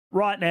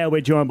Right now,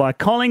 we're joined by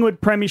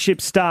Collingwood Premiership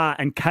star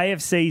and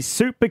KFC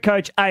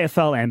Supercoach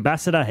AFL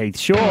ambassador Heath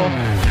Shaw.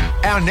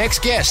 Our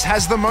next guest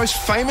has the most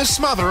famous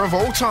smother of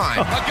all time.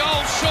 A goal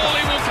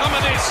surely will come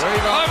of this.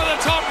 Over the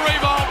top,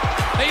 Revolt.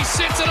 He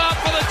sits it up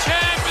for the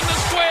champ in the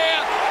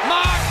square.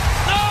 Mark.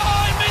 No,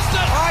 he missed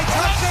it. I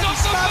touched it. He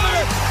smothered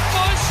it.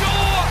 By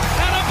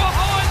Shaw. And a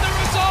behind the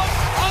result.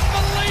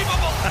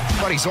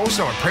 Unbelievable. But he's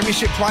also a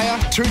premiership player,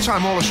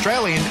 two-time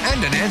All-Australian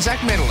and an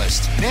Anzac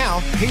medalist. Now,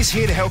 he's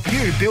here to help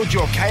you build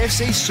your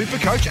KFC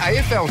Supercoach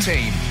AFL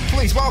team.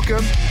 Please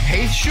welcome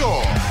Heath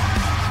Shaw.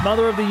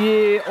 Smother of the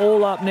year,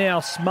 all up now.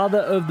 Smother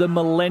of the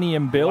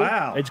millennium, Bill.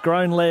 Wow. It's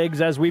grown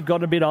legs as we've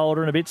gotten a bit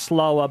older and a bit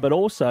slower, but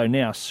also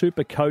now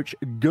Supercoach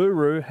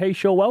guru. Heath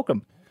Shaw,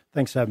 welcome.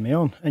 Thanks for having me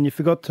on. And you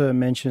forgot to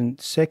mention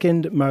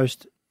second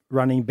most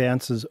running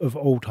bounces of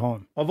all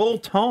time. Of all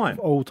time?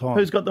 All time.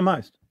 Who's got the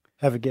most?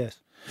 Have a guess.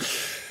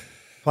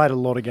 Played a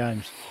lot of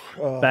games.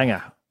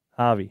 Banger.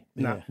 Harvey.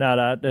 No.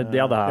 No, the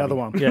other Harvey. The other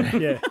one. Yeah.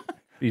 Yeah.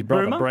 His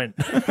brother, Boomer? Brent.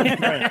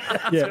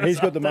 Yeah, he's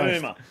got the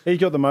most. Boomer. He's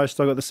got the most.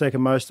 I got the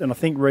second most. And I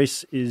think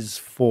Reece is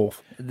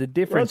fourth. The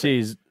difference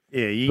is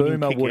Yeah, you can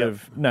Boomer kick would out.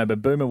 have... No,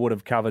 but Boomer would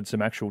have covered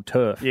some actual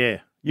turf. Yeah.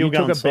 You You're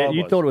going took a bet.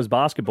 You sideways. thought it was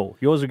basketball.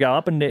 Yours would go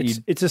up and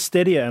It's a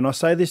steadier. And I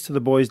say this to the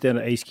boys down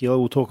at East Keeler.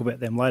 We'll talk about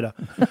them later.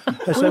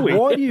 They said,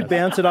 why do you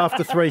bounce it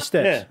after 3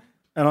 steps? Yeah.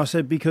 And I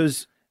said,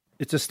 because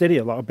it's a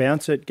steadier. Like, I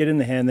bounce it, get in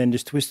the hand, then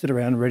just twist it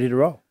around, ready to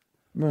roll.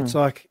 It's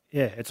like,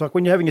 it's like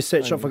when you're having a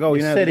set shot for goal.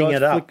 You're You know, setting the guys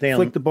it up down.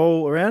 flick the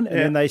ball around, and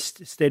then they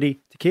steady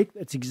to kick.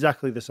 It's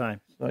exactly the same.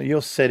 So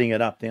you're setting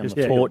it up down just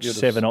the field. torch You're just-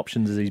 7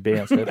 options as he's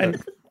bounced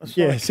it.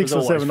 Yeah, 6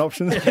 or 7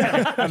 options.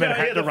 And then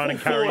had to run and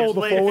carry All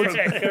the forwards.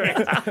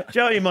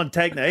 Joey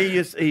Montagna, he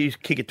used to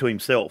kick it to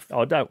himself.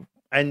 Oh, don't.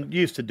 And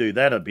used to do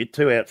that a bit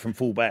too, out from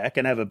full back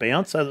and have a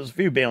bounce. So there's a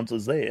few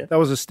bounces there. That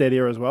was a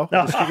steadier as well.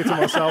 I just kick it to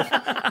myself.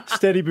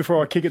 Steady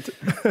before I kick it to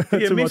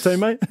my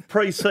teammate.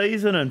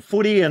 Pre-season and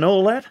footy and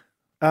all that.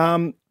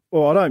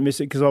 Well, I don't miss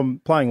it because I'm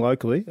playing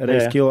locally at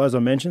East Keeler, as I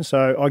mentioned.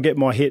 So I get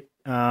my hit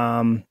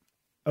of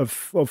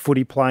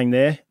footy playing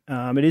there.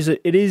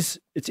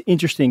 It's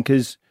interesting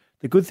because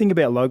the good thing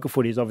about local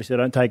footy is obviously I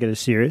don't take it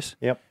as serious.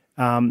 Yep.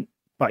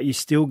 But you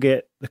still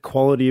get the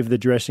quality of the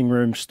dressing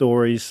room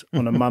stories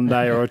on a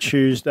Monday or a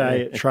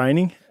Tuesday at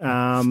training.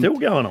 Still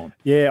going on.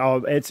 Yeah,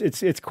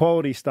 it's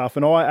quality stuff.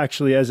 And I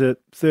actually, as a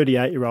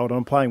 38-year-old,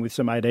 I'm playing with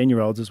some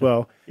 18-year-olds as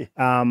well.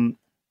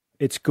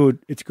 It's good.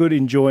 It's good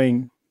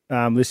enjoying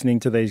listening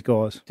to these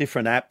guys.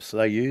 Different apps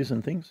they use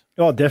and things.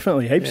 Oh,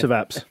 definitely. Heaps of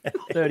apps.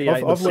 38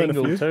 I've and learned a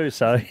single few. too,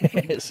 so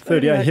yes.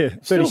 38, yeah.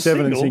 Still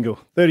 37 and single? single.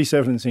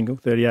 37 and single.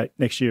 38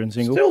 next year and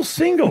single. Still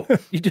single.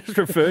 You just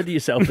referred to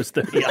yourself as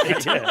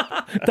 38.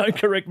 Don't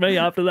correct me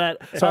after that.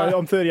 So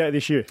I'm 38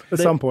 this year at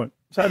some point.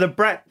 So the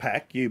Brat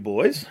Pack, you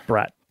boys.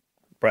 Brat.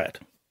 Brat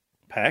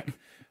Pack.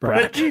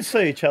 Brat. But you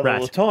see each other all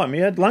the Rat. time.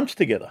 You had lunch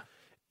together.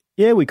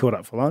 Yeah, we caught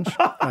up for lunch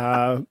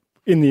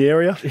in the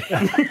area.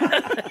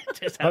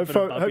 Just Hope happened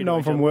to bump into no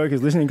one each from other. work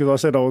is listening because I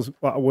said I was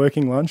like,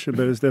 working lunch, but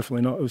it's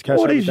definitely not. It was catching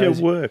What up is with your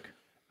Daisy. work?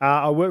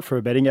 I work for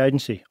a betting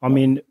agency. I'm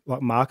in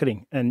like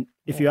marketing, and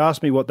if you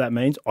ask me what that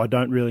means, I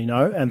don't really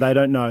know, and they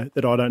don't know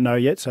that I don't know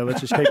yet. So let's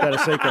just keep that a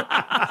secret.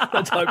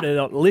 Let's hope they're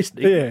not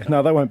listening. Yeah,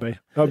 no, they won't be.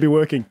 I'll be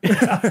working.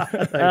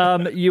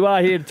 You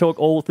are here to talk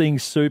all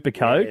things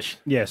Supercoach.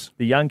 Yes.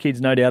 The young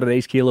kids, no doubt, at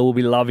East Keeler will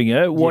be loving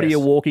her. What are Yes. you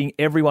walking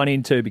everyone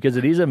into? Because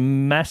it is a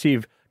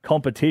massive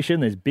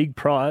competition. There's big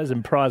prize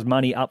and prize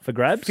money up for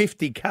grabs,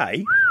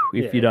 50K.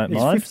 if you don't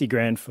it's mind. 50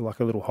 grand for like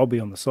a little hobby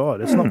on the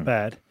side. It's not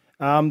bad.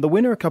 The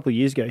winner a couple of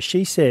years ago,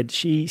 she said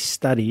she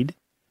studied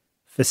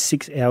for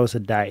 6 hours a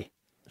day,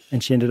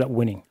 and she ended up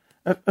winning.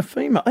 A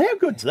female. How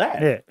good's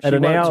that? Yeah, At she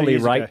an won 2 hourly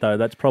years rate, ago. though,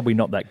 that's probably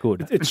not that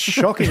good. It's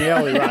shocking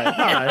hourly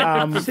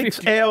rate.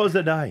 6 hours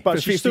a day. But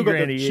For she's still 50 got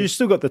grand a year. she's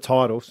still got the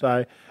title,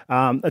 so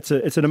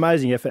it's an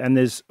amazing effort. And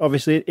there's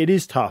obviously it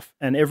is tough,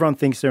 and everyone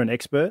thinks they're an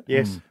expert.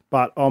 Yes.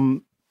 but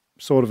I'm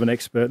sort of an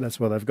expert. That's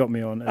why they've got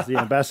me on as the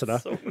ambassador.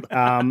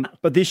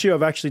 But this year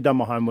I've actually done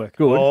my homework.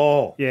 Good.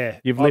 Oh. Yeah,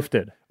 You've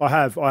lifted. I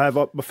have. My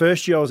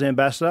first year I was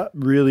ambassador,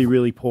 really,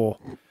 really poor.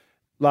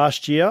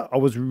 Last year I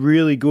was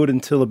really good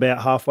until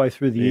about halfway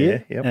through the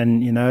year, yep.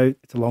 and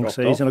it's a long Dropped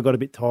season. off. I got a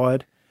bit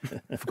tired.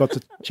 Forgot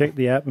to check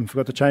the app and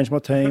forgot to change my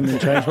team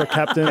and change my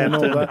captain and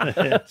all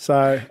that.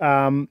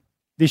 So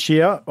this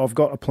year I've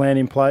got a plan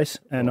in place,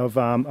 and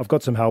I've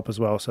got some help as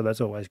well. So that's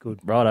always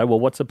good. Righto. Well,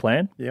 what's the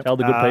plan? Tell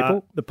the good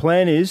people. The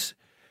plan is,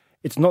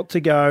 it's not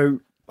to go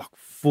like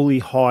fully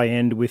high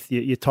end with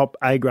your top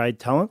A grade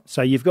talent.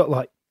 So you've got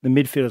like the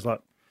midfielders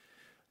like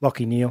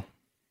Lockie Neal,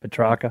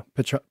 Petrarca.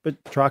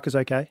 Petrarca's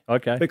okay.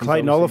 Okay. But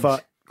Clayton He's Oliver,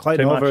 obviously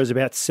Clayton too Oliver much. is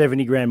about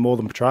 70 grand more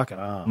than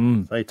Petrarca.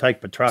 So you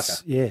take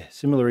Petrarca. Yeah,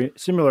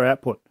 similar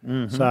output.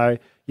 So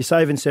you're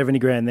saving 70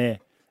 grand there.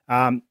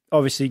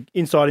 Obviously,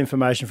 inside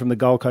information from the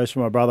Gold Coast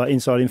from my brother,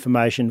 inside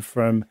information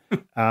from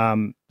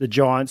the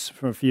Giants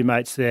from a few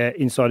mates there,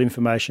 inside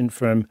information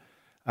from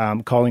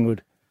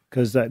Collingwood,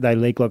 because they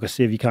leak like a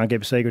sieve. You can't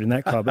keep a secret in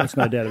that club. That's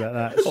no doubt about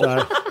that.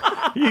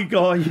 So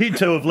You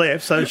two have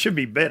left, so it should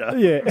be better.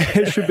 Yeah,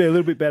 it should be a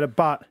little bit better.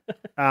 But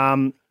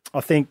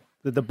I think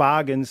that the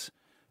bargains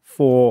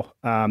for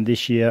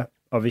this year,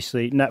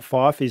 obviously, Nat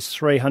Fyfe is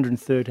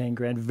 313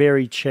 grand,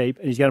 very cheap,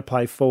 and he's going to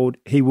play forward.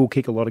 He will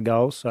kick a lot of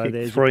goals. So Kicked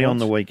there's 3 your on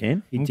the points.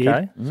 weekend. He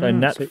Okay. did. So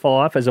Nat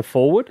Fyfe as a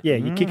forward. Yeah,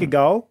 you kick a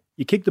goal,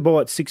 you kick the ball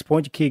at 6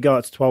 points, you kick a goal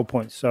at 12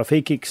 points. So if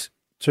he kicks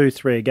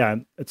 2-3 a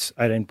game, it's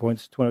 18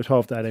 points,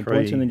 12 to 18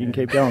 points, and then you can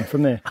keep going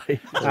from there.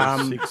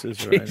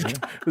 Sixes right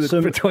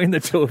now. Between the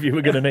two of you,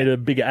 we're going to need a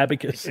bigger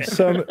abacus.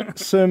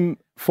 Some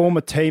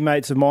former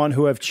teammates of mine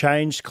who have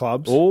changed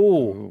clubs.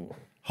 Oh,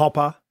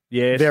 Hopper,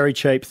 yes. very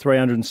cheap,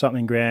 300 and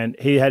something grand.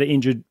 He had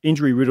an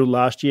injury riddled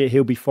last year.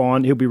 He'll be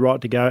fine. He'll be right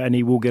to go, and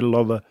he will get a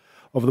lot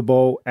of the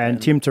ball. And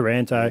Tim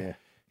Taranto,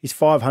 he's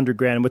 500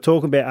 grand. And we're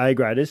talking about A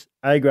graders.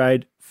 A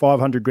grade,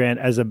 500 grand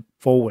as a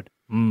forward.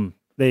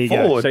 There you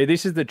go. So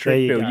this is the There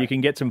trick, you Bill. go. You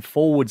can get some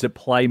forwards that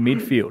play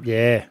midfield.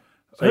 Yeah,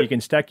 So you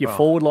can stack your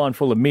forward line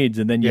full of mids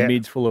and then your Yeah.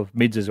 mids full of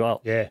mids as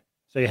well. yeah.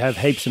 So you have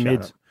heaps of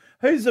mids.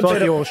 Who's the It's like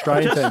better the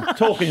Australian just team.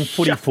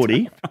 talking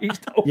footy? He's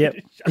told Yep.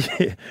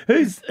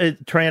 Who's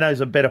Taranto's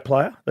a better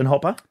player than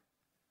Hopper?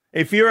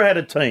 If you had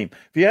a team,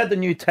 if you had the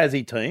new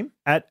Tassie team,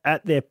 At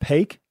their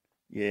peak,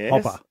 yes,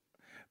 Hopper.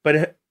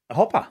 But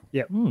Hopper,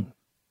 Yeah.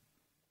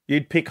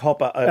 you'd pick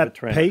Hopper over At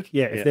Taranto. peak,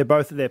 yeah. If they're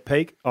both at their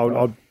peak,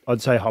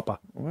 I'd say Hopper.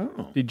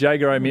 Did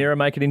Jager O'Meara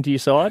make it into your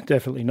side?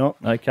 Definitely not.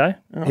 Okay.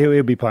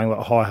 He'll be playing like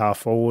a high half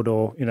forward,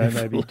 or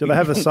maybe. Do they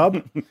have a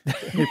sub?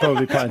 He'll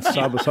probably be playing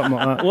sub or something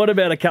like that. What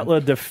about a couple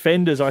of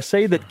defenders? I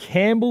see that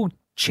Campbell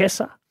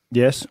Chesser,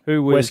 Yes.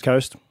 Who was- West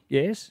Coast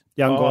yes,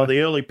 young guy? The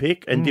early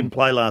pick and didn't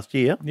play last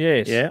year.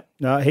 yes, Yeah.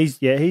 No, he's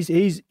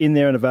in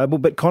there and available.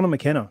 But Connor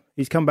McKenna,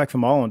 he's come back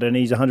from Ireland and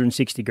he's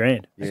 160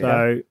 grand.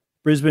 So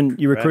Brisbane,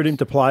 you recruit him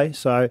to play.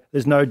 So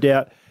there's no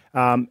doubt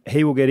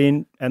he will get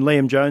in. And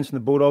Liam Jones from the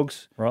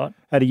Bulldogs right.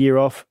 had a year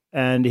off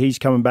and he's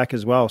coming back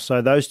as well.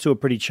 So those two are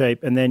pretty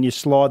cheap. And then you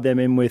slide them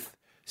in with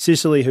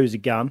Sicily, who's a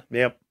gun.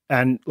 Yep.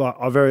 And like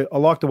I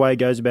like the way he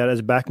goes about it as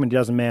a backman. He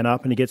doesn't man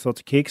up and he gets lots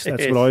of kicks.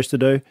 That's Yes. what I used to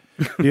do.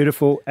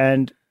 Beautiful.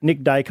 And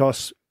Nick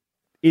Dacos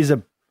is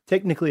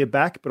technically a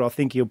back, but I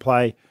think he'll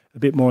play a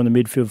bit more in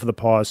the midfield for the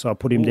Pies, so I'll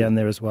put him down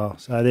there as well.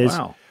 So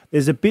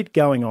there's a bit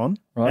going on.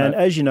 Right. And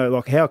as you know,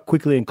 like how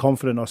quickly and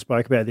confident I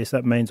spoke about this,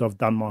 that means I've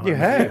done my homework. You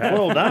have.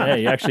 Well done. Yeah,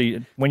 you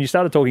actually, when you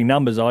started talking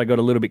numbers, I got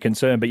a little bit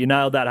concerned, but you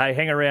nailed that. Hey,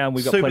 hang around.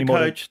 We've got plenty more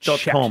to chat.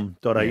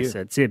 Supercoach.com.au. Yes,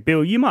 that's it.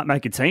 Bill, you might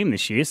make a team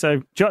this year,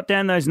 so jot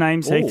down those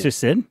names Heath just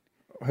said.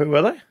 Who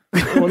are they?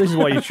 Well, this is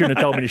why you shouldn't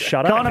have told me to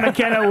shut up. Connor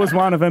McKenna was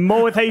one of them.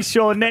 More with Heath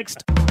Shaw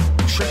next.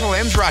 Triple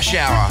M's Rush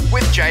Hour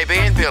with JB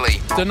and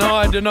Billy.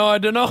 Deny.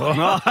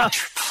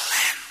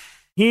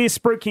 Here's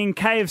Spruik King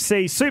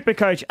KFC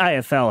Supercoach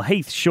AFL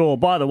Heath Shaw.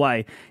 By the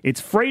way,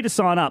 it's free to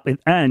sign up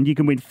and you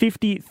can win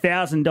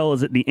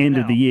 $50,000 at the end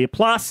of the year,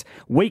 plus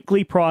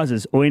weekly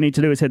prizes. All you need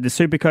to do is head to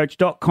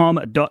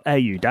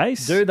supercoach.com.au.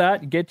 Days. Do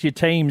that. Get your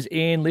teams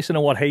in. Listen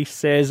to what Heath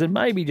says and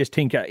maybe just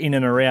tinker in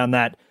and around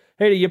that.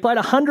 Heath, you played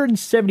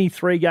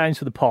 173 games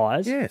for the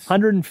Pies. Yes.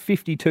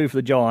 152 for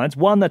the Giants.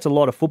 One, that's a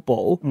lot of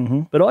football.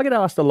 But I get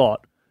asked a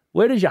lot,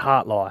 where does your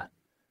heart lie?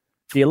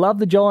 Do you love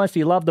the Giants? Do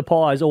you love the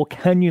Pies? Or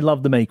can you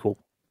love them equal?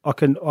 I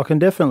can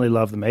definitely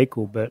love them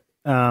equal, but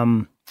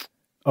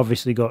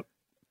obviously got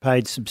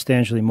paid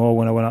substantially more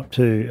when I went up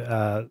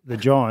to the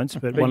Giants,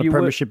 but won a you were-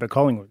 premiership at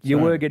Collingwood. You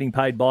so were getting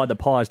paid by the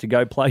Pies to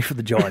go play for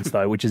the Giants,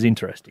 though, which is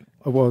interesting.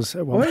 I was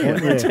at one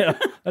point, yeah.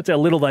 That's how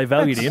little they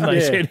valued him. They Yeah.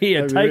 said,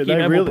 here, They take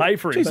him and we'll really- pay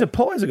for him. Geez, the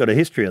Pies have got a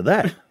history of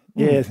that.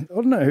 Yeah, I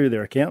don't know who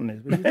their accountant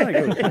is, but he's no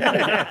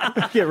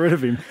good. Get rid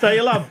of him. So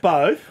you love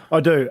both.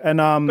 I do, and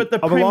But the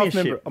I'm a life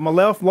premiership- member. I'm a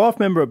life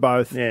member of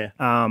both. Yeah.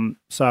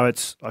 So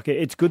it's like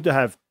it's good to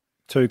have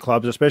two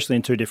clubs, especially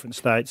in two different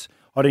states.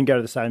 I didn't go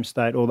to the same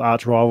state or the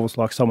arch rivals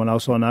like someone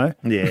else I know.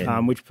 Yeah,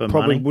 which for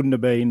probably money. wouldn't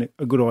have been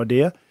a good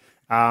idea.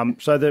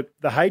 So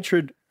the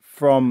hatred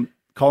from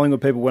Collingwood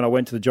people when I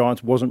went to the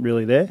Giants wasn't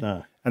really there,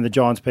 No. and the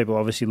Giants people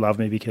obviously love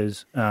me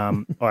because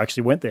I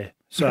actually went there.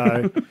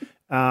 So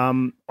I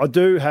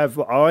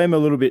am a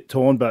little bit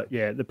torn, but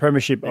yeah, the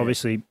premiership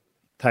obviously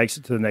takes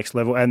it to the next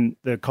level. And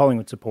the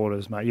Collingwood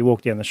supporters, mate, you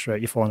walk down the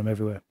street, you find them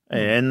everywhere.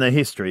 And the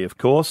history, of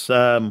course.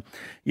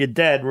 Your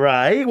dad,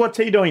 Ray, what's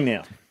he doing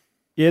now?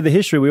 Yeah, the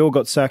history, we all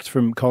got sacked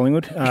from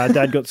Collingwood.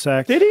 Dad got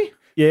sacked. Did he?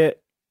 Yeah,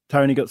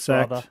 Tony got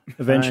sacked Father.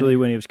 eventually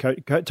when he was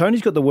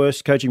Tony's got the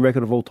worst coaching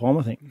record of all time,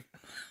 I think.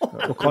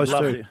 Or close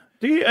Love to.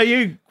 you. Are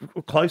you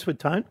close with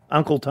Tone?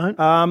 Uncle Tone?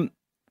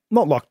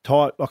 Not like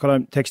tight, like I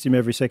don't text him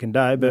every second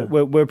day, but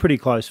we're a pretty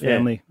close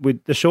family.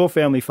 With the Shaw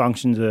family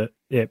functions are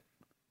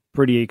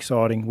pretty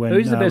exciting. When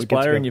Who's the we best get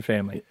player in together. your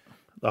family?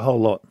 The whole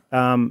lot.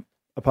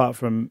 Apart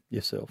from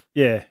Yourself.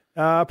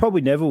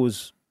 probably Neville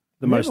was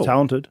the most Neville?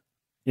 talented.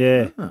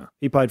 Yeah,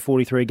 he played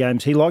 43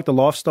 games. He liked the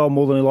lifestyle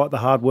more than he liked the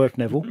hard work.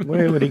 Neville.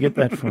 Where would he get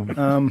that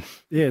from?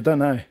 Yeah, don't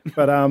know,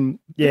 but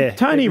yeah.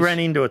 Tony it was- ran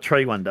into a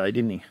tree one day,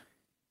 didn't he?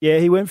 Yeah,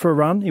 he went for a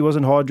run. He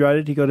wasn't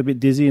hydrated. He got a bit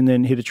dizzy and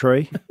then hit a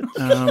tree.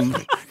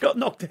 Got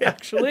knocked out.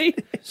 Actually,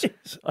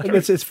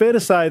 It's fair to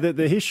say that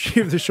the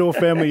history of the Shaw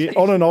family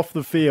on and off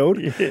the field,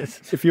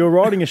 if you were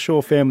writing a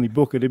Shaw family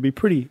book, it'd be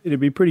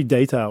pretty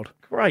detailed.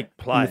 Great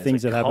players.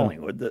 things that happen.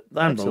 Collingwood.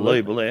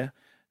 Unbelievable there.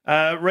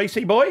 Reese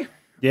boy?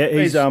 Yeah,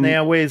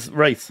 Where's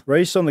Reese?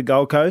 Reece on the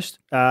Gold Coast,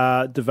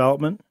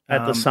 development.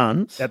 At the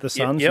Suns. At the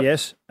Suns, Yep.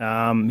 yes.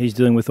 He's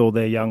dealing with all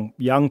their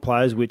young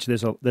players, which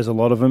there's a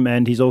lot of them,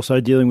 and he's also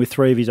dealing with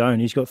 3 of his own.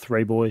 He's got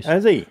 3 boys.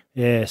 Has he?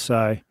 Yeah,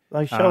 so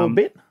They show a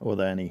bit, or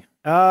they only?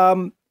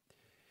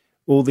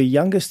 well, the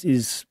youngest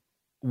is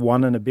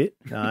 1 and a bit.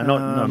 No,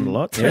 not a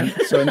lot. Yeah.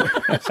 So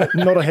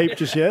not a heap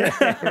just yet.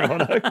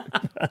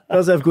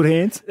 Does have good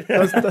hands.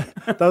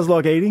 Does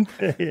like eating.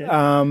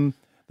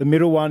 The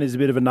middle one is a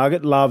bit of a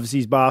nugget. Loves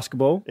his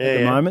basketball at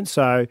the moment,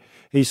 so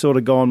he's sort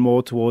of gone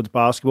more towards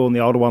basketball, and the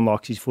older one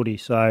likes his footy.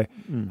 So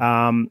we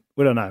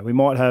don't know. We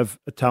might have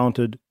a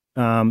talented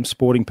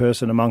sporting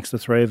person amongst the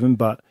 3 of them,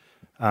 but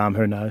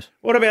who knows?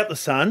 What about the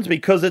Suns?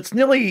 Because it's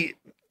nearly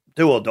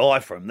do or die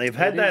for them. They've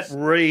had that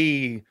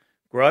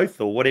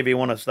regrowth, or whatever you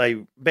want to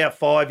say, about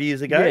 5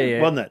 years ago,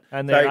 wasn't it?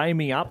 And they're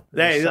aiming up.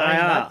 They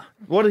are.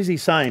 What is he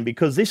saying?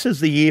 Because this is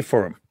the year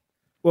for him.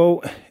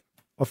 Well,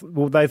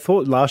 they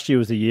thought last year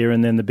was the year,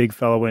 and then the big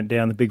fella went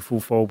down. The big full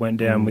forward went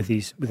down with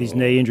his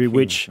knee injury,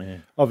 which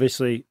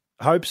obviously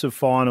hopes of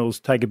finals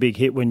take a big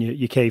hit when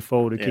your key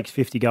forward who kicks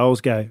 50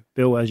 goals go.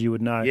 Bill, as you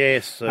would know.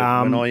 Yes,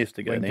 when I used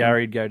to go When down.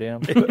 Gary'd go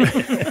down.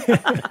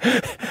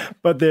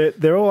 But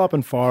they're all up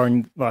and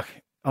firing. Like,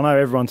 I know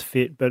everyone's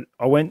fit, but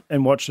I went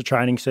and watched a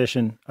training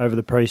session over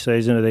the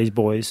pre-season of these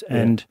boys,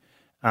 and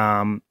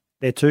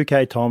their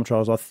 2K time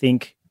trials. I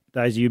think,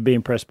 Daisy, you'd be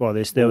impressed by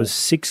this. There was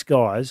 6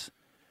 guys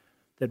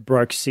that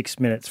broke 6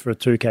 minutes for a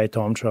 2K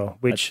time trial,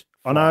 which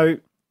I know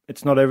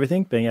it's not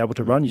everything, being able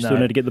to run. You still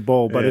need to get the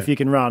ball, but if you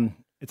can run,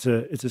 it's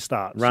a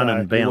start. Run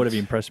and bounce. It would have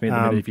impressed me in the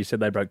minute if you said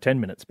they broke 10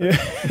 minutes. But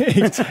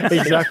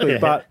Exactly.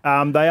 But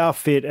they are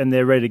fit and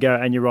they're ready to go.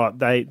 And you're right,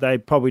 they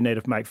probably need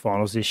to make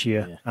finals this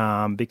year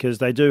because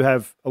they do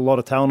have a lot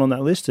of talent on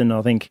that list, and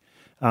I think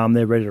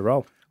they're ready to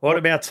roll. What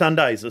about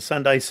Sundays? The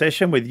Sunday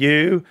session with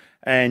you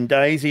and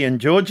Daisy and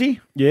Georgie?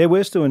 Yeah,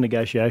 we're still in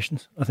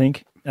negotiations, I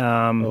think.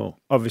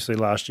 Obviously,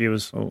 last year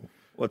was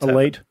What's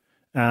elite.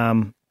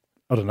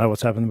 I don't know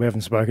what's happened. We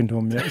haven't spoken to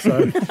them yet.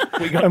 So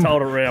we got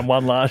told around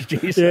 1 last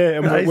year. So. yeah,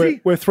 and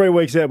we're 3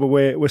 weeks out, but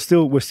we're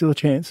still a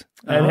chance.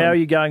 And how are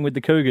you going with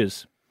the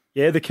Cougars?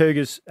 Yeah, the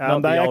Cougars.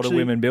 Not they the older actually,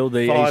 women, Bill.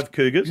 The 5 East,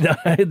 Cougars? no,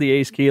 the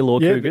East Keilor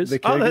Yeah, Cougars. the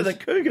Oh, they're Cougars. the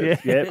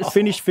Cougars. Yeah,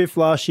 finished 5th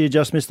last year,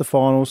 just missed the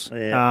finals.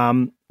 Yeah.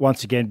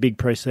 Once again, big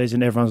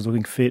pre-season. Everyone's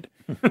looking fit.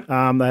 They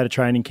had a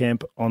training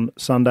camp on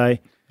Sunday.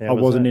 I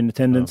wasn't in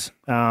attendance.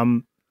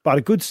 But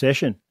a good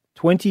session.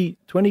 20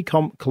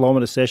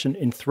 kilometre session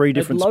in 3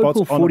 different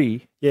local spots.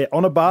 footy.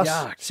 On a bus,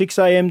 Yuck. 6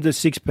 a.m. to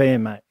 6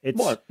 p.m., mate.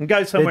 What? And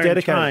go somewhere they're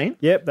and dedicated. train?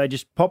 Yep, they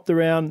just popped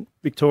around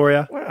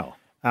Victoria. Wow.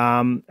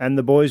 And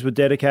the boys were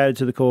dedicated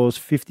to the cause,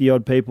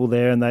 50-odd people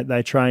there, and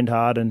they trained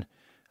hard. And,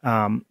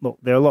 look,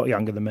 they're a lot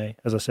younger than me.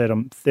 As I said,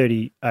 I'm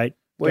 38,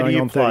 Where do going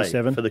you on play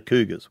 37. for the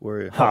Cougars? Where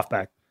are you?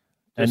 Halfback.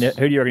 And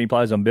who do you reckon he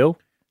plays on, Bill?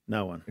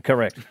 No one.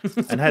 Correct.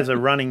 And has a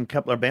running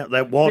couple of bounce.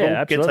 That waddle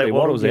Yeah, gets absolutely. that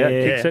waddle. Waddles out,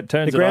 Yeah. kicks it,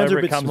 turns The it grounds over, are a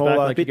it bit comes smaller, back,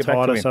 a they bit kick it back to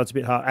tighter, him. so it's a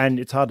bit hard. And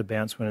it's hard to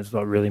bounce when it's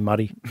not really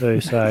muddy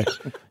too. So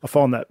I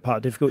find that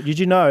part difficult. Did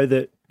you know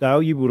that,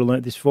 Dale, you would have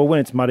learnt this before, when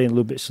it's muddy and a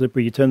little bit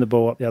slippery, you turn the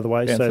ball up the other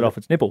way. Bounce so it off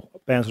its nipple.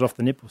 bounce it off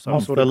the nipple. So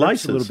Off it sort the of grips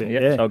laces. a little bit.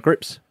 Yeah, Yeah. so it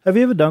grips. Have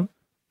you ever done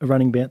a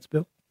running bounce,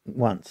 Bill?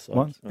 Once.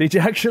 Once? Did you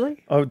actually?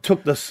 I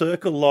took the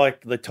circle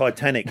like the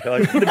Titanic. I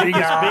did this big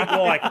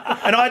like,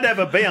 and I'd have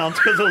a bounce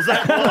because it was that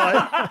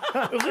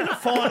high. It was in a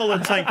final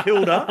in St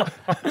Kilda.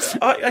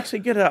 I actually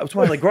get it up. It was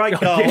one of the great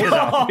goals.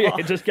 Yeah,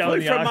 just go in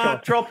Flew the from arc.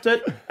 Mark, dropped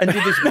it, and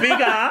did this big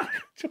arc,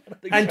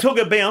 and took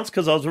a bounce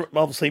because I was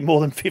obviously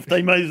more than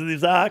 15 metres of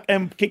this arc,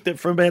 and kicked it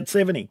from about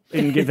 70.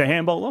 Didn't get the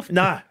handball off.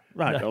 No,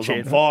 right, I was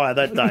on fire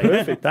that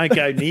day. Don't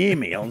go near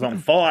me. I was on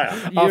fire.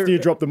 After you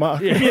drop the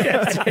mark.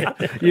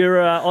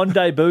 You're on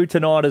debut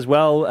tonight as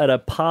well at a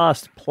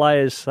past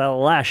players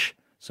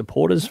 /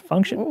 supporters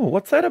function. Oh,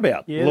 what's that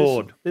about? Yeah,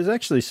 Lord. There's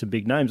actually some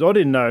big names. I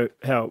didn't know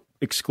how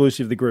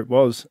exclusive the group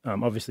was.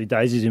 Obviously,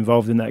 Daisy's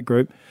involved in that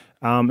group.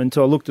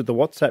 Until I looked at the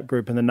WhatsApp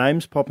group and the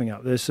names popping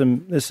up. There's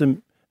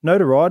some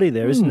notoriety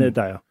there, isn't there,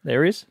 Dale?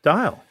 There is.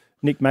 Dale.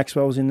 Nick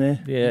Maxwell's in there.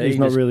 Yeah, he's he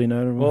not just- really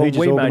notable. Well, he just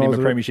we made him a organised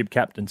it. premiership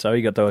captain, so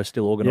he got to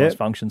still organise Yeah.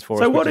 functions for us.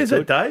 So which what is it,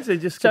 good. Dave? They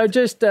just So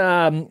just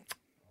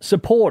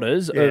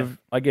supporters of,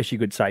 I guess you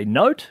could say,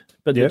 note,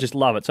 but they Yep. just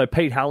love it. So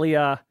Pete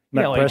Hallier,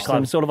 Matt each Preston.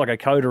 club, sort of like a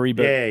coterie,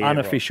 but Yeah,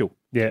 unofficial.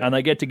 right. Yeah. And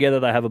they get together,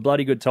 they have a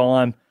bloody good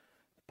time.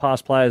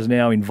 Past players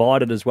now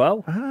invited as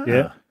well.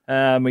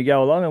 Yeah. We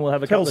go along and we'll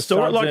have a tell couple a of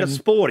story subs like a and-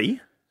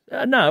 sporty.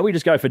 No, we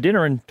just go for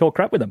dinner and talk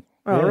crap with them.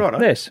 Oh, right.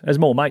 Yes, as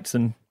more mates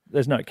than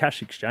there's no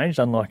cash exchange,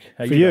 unlike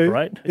how For you you,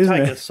 operate. isn't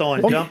Take it? a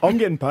signed jump. I'm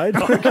getting paid.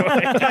 Take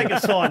a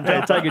signed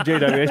Yeah, jump. take a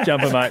GWS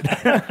jumper,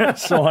 mate.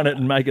 Sign it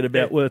and make it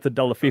about worth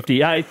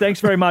 $1.50. Hey, thanks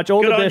very much.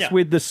 All Good the on best ya.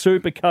 with the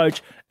Super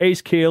Coach,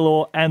 East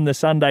Keilor, and the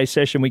Sunday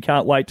session. We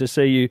can't wait to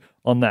see you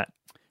on that.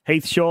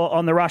 Heath Shaw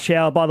on the rush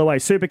hour, by the way,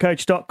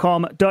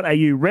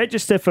 supercoach.com.au.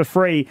 Register for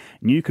free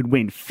and you could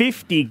win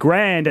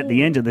 $50,000 at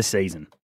the end of the season.